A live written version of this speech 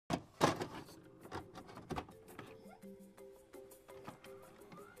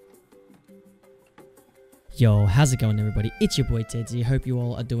Yo, how's it going everybody? It's your boy Tedzy. Hope you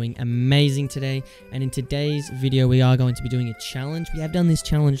all are doing amazing today. And in today's video, we are going to be doing a challenge. We have done this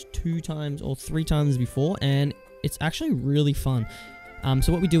challenge 2 times or 3 times before, and it's actually really fun.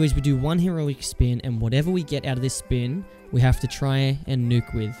 So what we do is we do 1 heroic spin, and whatever we get out of this spin, we have to try and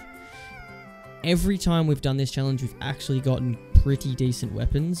nuke with. Every time we've done this challenge, we've actually gotten pretty decent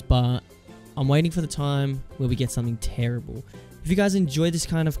weapons, but I'm waiting for the time where we get something terrible. If you guys enjoy this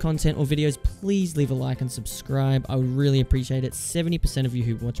kind of content or videos, please leave a like and subscribe. I would really appreciate it. 70% of you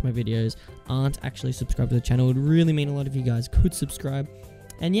who watch my videos aren't actually subscribed to the channel. It would really mean a lot if you guys could subscribe.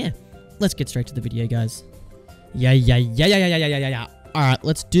 And yeah, let's get straight to the video, guys. Yeah. Alright,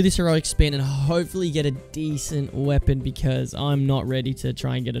 let's do this heroic spin and hopefully get a decent weapon, because I'm not ready to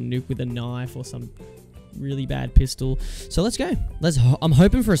try and get a nuke with a knife or some really bad pistol. So let's go. I'm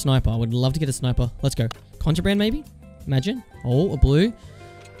hoping for a sniper. I would love to get a sniper. Let's go. Contraband maybe? Imagine. Oh, a blue.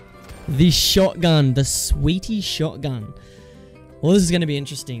 The shotgun. The sweetie shotgun. Well, this is going to be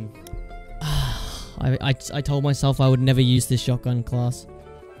interesting. I told myself I would never use this shotgun class.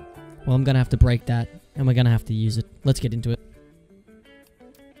 Well, I'm going to have to break that, and we're going to have to use it. Let's get into it.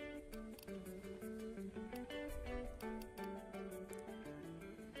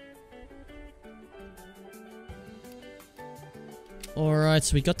 Alright,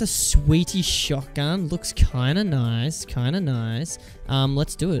 so we got the sweetie shotgun. Looks kind of nice.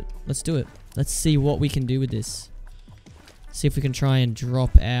 Let's do it. Let's see what we can do with this. See if we can try and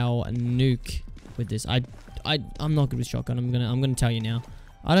drop our nuke with this. I'm not good with shotgun. I'm gonna tell you now.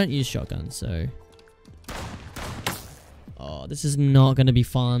 I don't use shotgun, so. Oh, this is not gonna be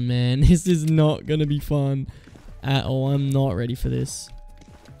fun, man. This is not gonna be fun at all. I'm not ready for this.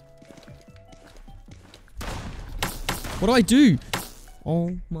 What do I do?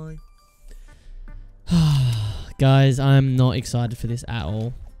 Oh my. Guys, I'm not excited for this at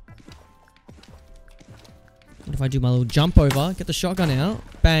all. What if I do my little jump over, get the shotgun out,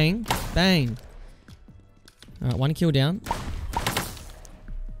 bang, bang. Alright, 1 kill down.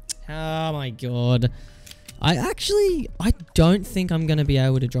 Oh my god. I don't think I'm going to be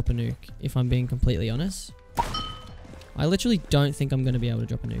able to drop a nuke, if I'm being completely honest. I literally don't think I'm going to be able to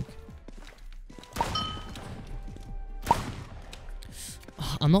drop a nuke.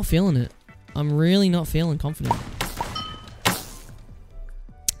 I'm not feeling it. I'm really not feeling confident.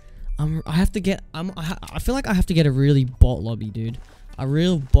 I feel like I have to get a really bot lobby, dude. A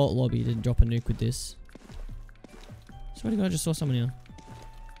real bot lobby to drop a nuke with this. Swear to God, I just saw someone here.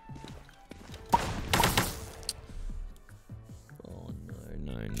 Oh,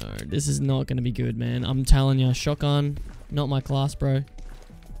 no. This is not going to be good, man. I'm telling you, shotgun, not my class, bro.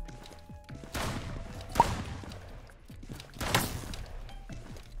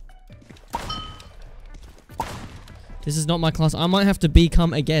 This is not my class. I might have to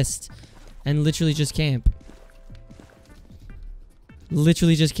become a guest and literally just camp.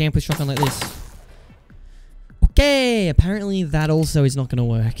 Literally just camp with shotgun like this. Okay, apparently that also is not going to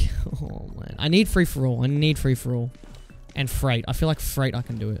work. Oh, man. I need free-for-all. And freight. I feel like freight I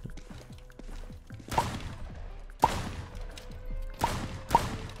can do it.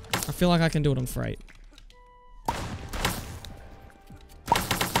 I feel like I can do it on freight.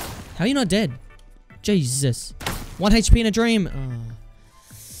 How are you not dead? Jesus. 1 HP in a dream. Oh.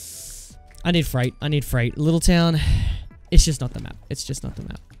 I need freight. Little town. It's just not the map.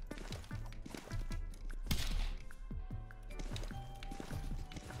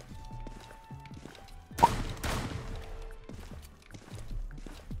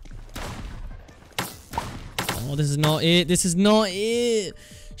 Oh, this is not it.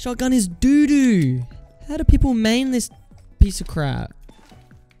 Shotgun is doo-doo. How do people main this piece of crap?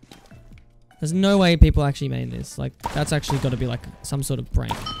 There's no way people actually main this. Like, that's actually got to be like some sort of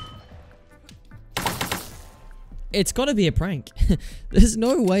prank. It's got to be a prank. There's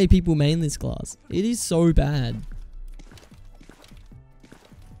no way people main this class. It is so bad.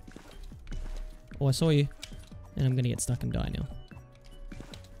 Oh, I saw you. And I'm going to get stuck and die now.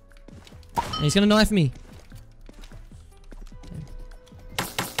 And he's going to knife me.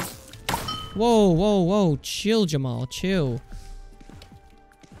 Whoa. Chill, Jamal. Chill.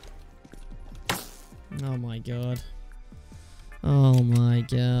 Oh my god.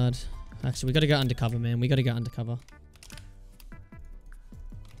 Actually, we gotta go undercover, man.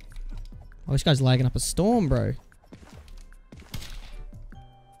 Oh, this guy's lagging up a storm, bro.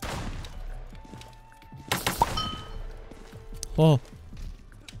 Oh.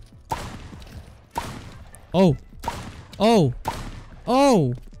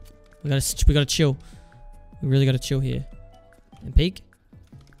 We gotta chill. We really gotta chill here. And peek.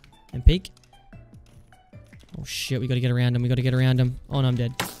 Oh shit, we gotta get around him. Oh no, I'm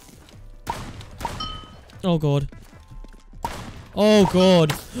dead. Oh god. Oh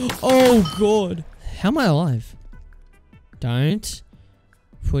god. Oh god. How am I alive? Don't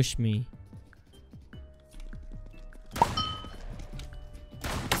push me.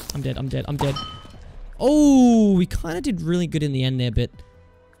 I'm dead, I'm dead, I'm dead. Oh, we kind of did really good in the end there, but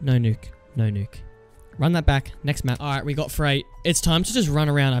no nuke, no nuke. Run that back, next map. Alright, we got freight. It's time to just run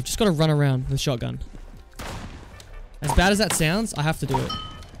around. I've just got to run around with shotgun. As bad as that sounds, I have to do it.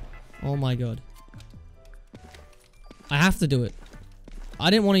 Oh my god. I have to do it. I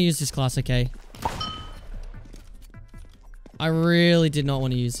didn't want to use this class, okay? I really did not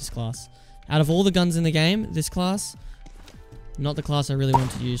want to use this class. Out of all the guns in the game, this class, not the class I really want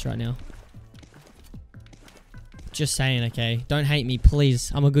to use right now. Just saying, okay? Don't hate me,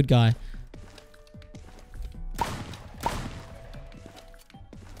 please. I'm a good guy.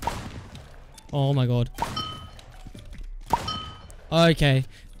 Oh my god. Okay.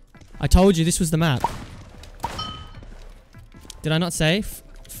 I told you this was the map. Did I not say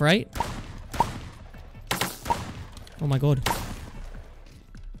freight? Oh my god.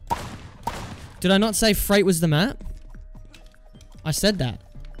 Did I not say freight was the map? I said that.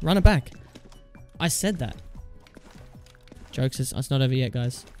 Run it back. I said that. Jokes, it's not over yet,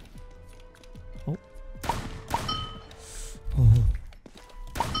 guys. Oh. Oh.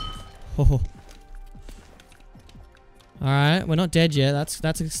 Oh. Alright, we're not dead yet.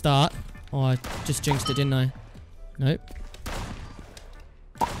 That's a start. Oh, I just jinxed it, didn't I? Nope.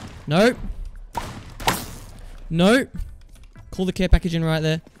 Nope. Nope. Call the care package in right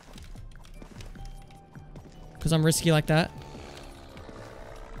there. Because I'm risky like that.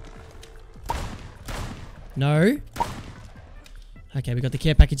 No. Okay, we got the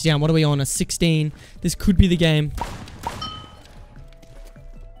care package down. What are we on? A 16. This could be the game.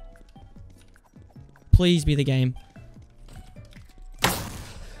 Please be the game.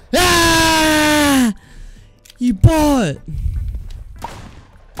 Ah! You bot!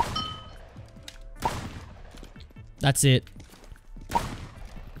 That's it.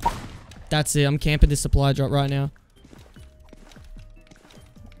 That's it. I'm camping this supply drop right now.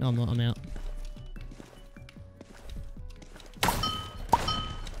 No, I'm not. I'm out.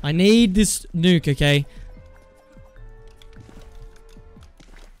 I need this nuke, okay?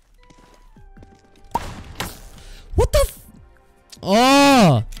 What the f-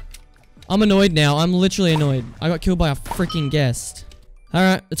 Oh! I'm annoyed now. I'm literally annoyed. I got killed by a freaking guest.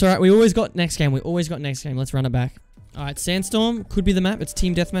 Alright, it's alright. We always got next game. We always got next game. Let's run it back. Alright, Sandstorm could be the map. It's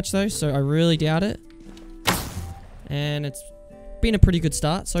team deathmatch though, so I really doubt it. And it's been a pretty good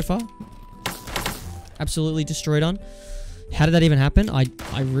start so far. Absolutely destroyed on. How did that even happen? I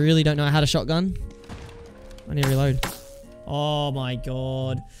really don't know. I had a shotgun. I need to reload. Oh my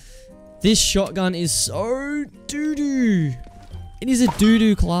god. This shotgun is so doo-doo. It is a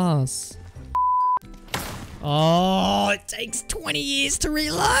doo-doo class. Oh, it takes 20 years to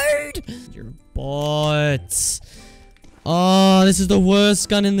reload. You're bots. Oh, this is the worst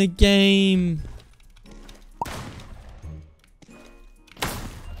gun in the game.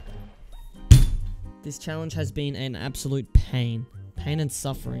 This challenge has been an absolute pain. Pain and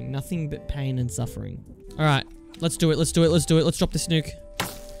suffering. Nothing but pain and suffering. Alright, let's do it, let's do it, let's do it. Let's drop this nuke.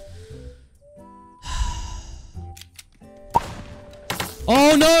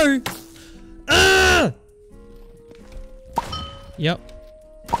 Oh no! Ah! Yep.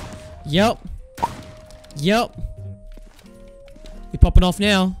 Yep. Yep. We popping off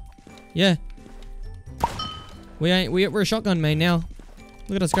now. Yeah. We're a shotgun main now.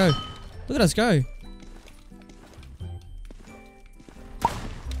 Look at us go. Look at us go.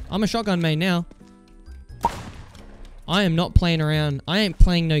 I'm a shotgun main now. I am not playing around. I ain't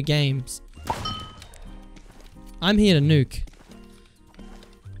playing no games. I'm here to nuke.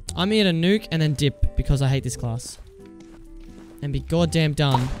 I'm here to nuke and then dip because I hate this class. And be goddamn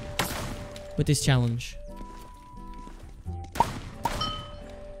done with this challenge.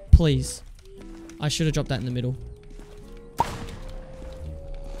 Please. I should have dropped that in the middle.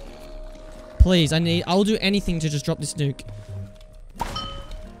 Please, I'll do anything to just drop this nuke.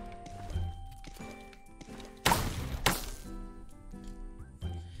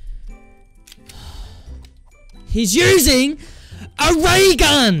 He's using a ray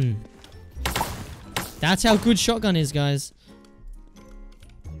gun! That's how good shotgun is, guys.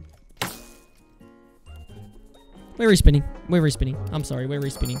 We're respinning. We're respinning. I'm sorry, we're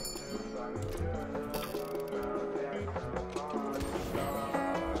respinning.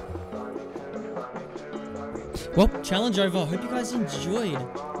 Well, challenge over. Hope you guys enjoyed.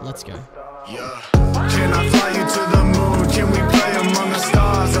 Let's go. Yeah. Can I fly you to the moon? Can we play among the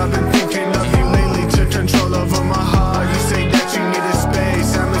stars? I've been thinking of you lately. Took control over my heart. You say that you needed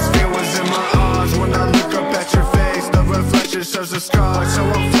space. Atmosphere was in my arms when I look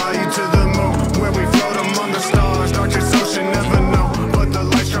I'll fly you to the moon, where we float among the